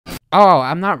Oh,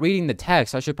 I'm not reading the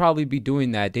text. I should probably be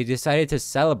doing that. They decided to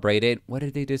celebrate it. What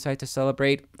did they decide to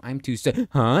celebrate? I'm too sick.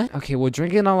 Huh? Okay, well,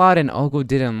 drinking a lot and Ogo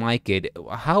didn't like it.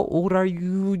 How old are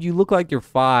you? You look like you're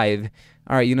 5.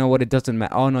 All right, you know what? It doesn't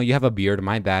matter. Oh, no, you have a beard.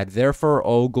 My bad. Therefore,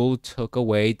 Ogle took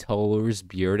away Toller's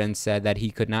beard and said that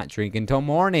he could not drink until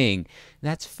morning.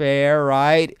 That's fair,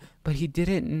 right? But he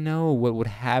didn't know what would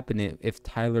happen if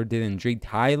Tyler didn't drink.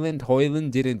 Toylan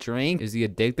didn't drink? Is he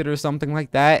addicted or something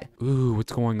like that? Ooh,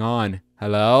 what's going on?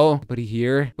 Hello? Anybody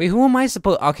here? Wait, who am I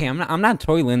supposed? Okay, I'm not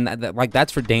Toylan. Like,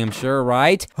 that's for damn sure,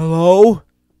 right? Hello?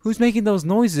 Who's making those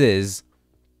noises?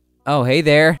 Oh, hey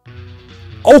there.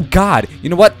 Oh, God. You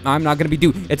know what? I'm not gonna be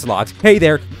It's locked. Hey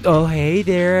there. Oh, hey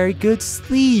there. Good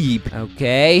sleep.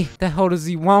 Okay. The hell does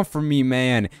he want from me,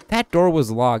 man? That door was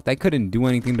locked. I couldn't do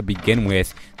anything to begin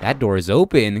with. That door is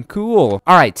open. Cool.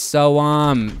 All right. So,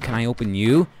 can I open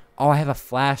you? Oh, I have a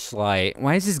flashlight.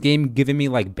 Why is this game giving me,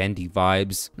 like, Bendy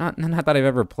vibes? Not that I've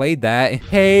ever played that.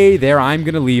 Hey there. I'm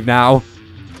gonna leave now.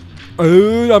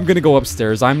 I'm gonna go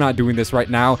upstairs. I'm not doing this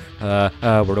right now.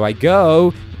 Where do I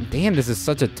go? Damn, this is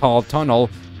such a tall tunnel.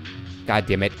 God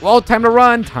damn it. Well, time to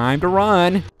run. Time to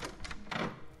run.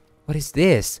 What is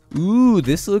this? Ooh,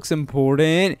 this looks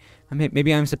important. I mean,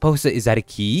 maybe I'm supposed to... Is that a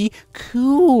key?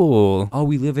 Cool. Oh,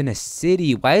 we live in a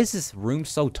city. Why is this room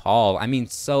so tall? I mean,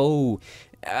 so...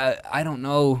 I don't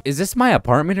know. Is this my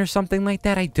apartment or something like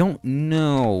that? I don't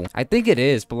know. I think it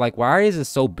is, but like, why is it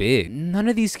so big? None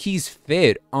of these keys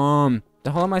fit.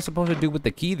 The hell am I supposed to do with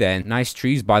the key then? Nice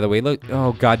trees, by the way. Look.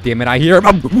 Oh, god damn it. I hear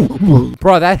him.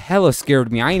 Bro, that hella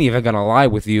scared me. I ain't even gonna lie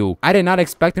with you. I did not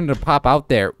expect him to pop out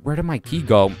there. Where did my key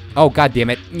go? Oh, god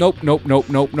damn it. Nope. Let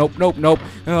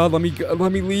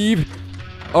me leave.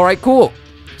 All right, cool.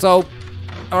 So...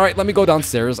 Alright, let me go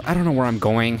downstairs. I don't know where I'm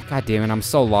going. God damn it, I'm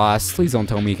so lost. Please don't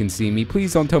tell me you can see me.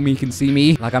 Please don't tell me you can see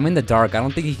me. Like, I'm in the dark. I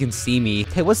don't think he can see me.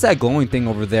 Hey, what's that glowing thing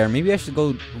over there? Maybe I should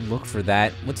go look for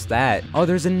that. What's that? Oh,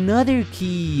 there's another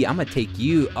key. I'm gonna take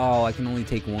you. Oh, I can only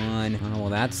take one. Oh, well,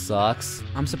 that sucks.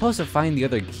 I'm supposed to find the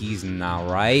other keys now,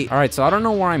 right? Alright, so I don't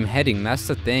know where I'm heading. That's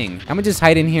the thing. I'm gonna just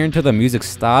hide in here until the music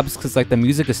stops, because, like, the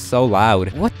music is so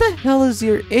loud. What the hell is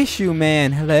your issue,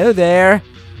 man? Hello there.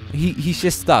 He's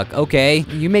just stuck, okay?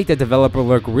 You make the developer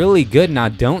look really good now,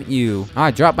 don't you? Oh,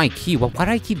 I dropped my key. Well, why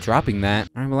do I keep dropping that?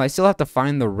 All right, well, I still have to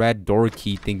find the red door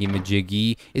key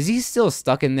thingy-majiggy. Is he still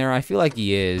stuck in there? I feel like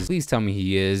he is. Please tell me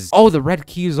he is. Oh, the red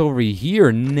key is over here.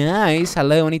 Nice.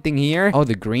 Hello, anything here? Oh,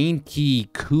 the green key.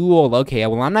 Cool. Okay,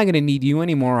 well, I'm not gonna need you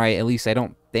anymore. At least I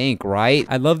don't think, right?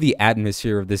 I love the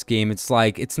atmosphere of this game. It's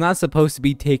like, it's not supposed to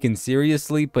be taken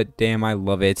seriously, but damn, I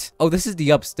love it. Oh, this is the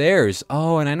upstairs.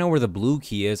 Oh, and I know where the blue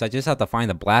key is. I just have to find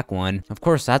the black one. Of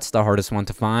course, that's the hardest one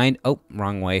to find. Oh,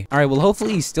 wrong way. All right, well,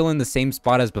 hopefully he's still in the same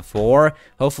spot as before.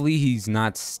 Hopefully he's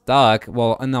not stuck.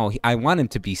 Well, no, I want him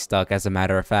to be stuck, as a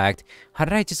matter of fact. How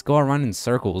did I just go around in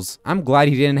circles? I'm glad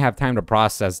he didn't have time to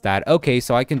process that. Okay,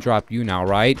 so I can drop you now,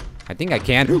 right? I think I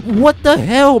can. What the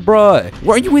hell, bruh?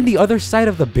 Were you in the other side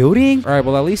of the building? All right,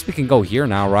 well, at least we can go here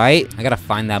now, right? I gotta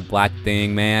find that black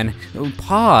thing, man.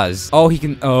 Pause. Oh, he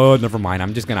can... Oh, never mind.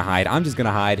 I'm just gonna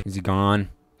hide. Is he gone?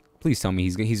 Please tell me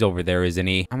he's over there, isn't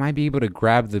he? I might be able to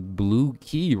grab the blue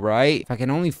key, right? If I can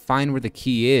only find where the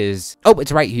key is. Oh,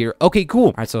 it's right here. Okay, cool.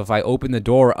 All right, so if I open the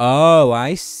door... Oh,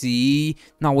 I see.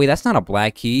 No, wait, that's not a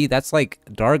black key. That's like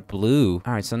dark blue.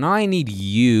 All right, so now I need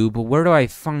you, but where do I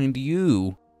find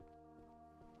you?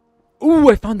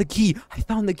 Ooh, I found the key.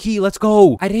 Let's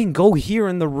go. I didn't go here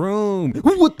in the room.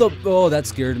 What the? Oh, that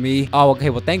scared me. Oh,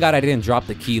 okay. Well, thank God I didn't drop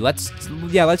the key. Let's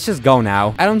just go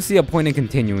now. I don't see a point in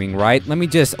continuing, right? Let me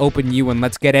just open you and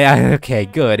let's get it. Okay,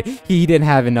 good. He didn't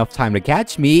have enough time to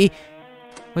catch me.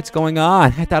 What's going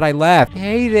on? I thought I left.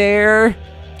 Hey there.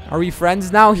 Are we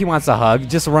friends now? He wants a hug.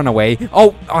 Just run away.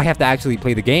 Oh, I have to actually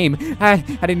play the game. I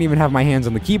didn't even have my hands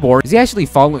on the keyboard. Is he actually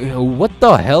following? What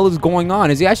the hell is going on?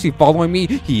 Is he actually following me?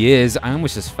 He is. I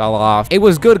almost just fell off. It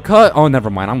was good cut. Oh, never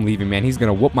mind. I'm leaving, man. He's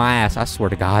gonna whoop my ass. I swear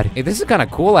to God. Hey, this is kind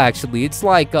of cool, actually. It's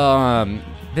like,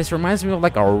 this reminds me of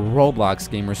like a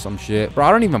Roblox game or some shit. Bro,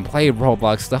 I don't even play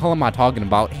Roblox. The hell am I talking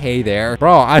about? Hey there.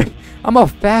 Bro, I'm a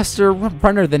faster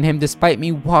runner than him despite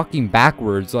me walking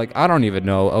backwards. Like, I don't even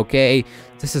know, okay?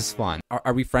 This is fun.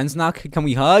 Are we friends now? Can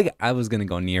we hug? I was gonna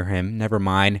go near him. Never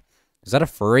mind. Is that a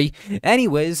furry?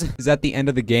 Anyways, is that the end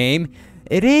of the game?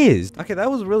 It is. Okay, that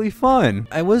was really fun.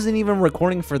 I wasn't even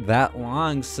recording for that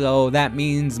long, so that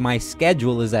means my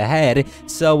schedule is ahead.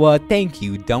 So, thank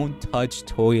you. Don't touch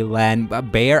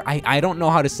Tolyan. Bear, I don't know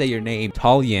how to say your name.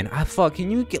 Tolyan. Fuck, can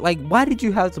you get, like, why did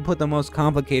you have to put the most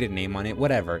complicated name on it?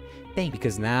 Whatever. Thank you,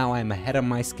 because now I'm ahead of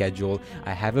my schedule.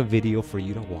 I have a video for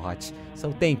you to watch.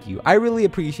 So thank you. I really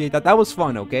appreciate that. That was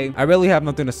fun, okay? I really have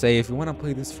nothing to say. If you want to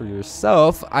play this for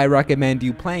yourself, I recommend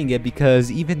you playing it because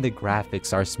even the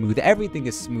graphics are smooth. Everything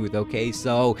is smooth, okay?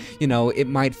 So, you know, it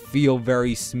might feel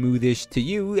very smoothish to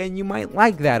you and you might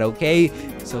like that, okay?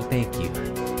 So thank you.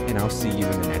 And I'll see you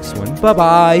in the next one.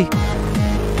 Bye-bye.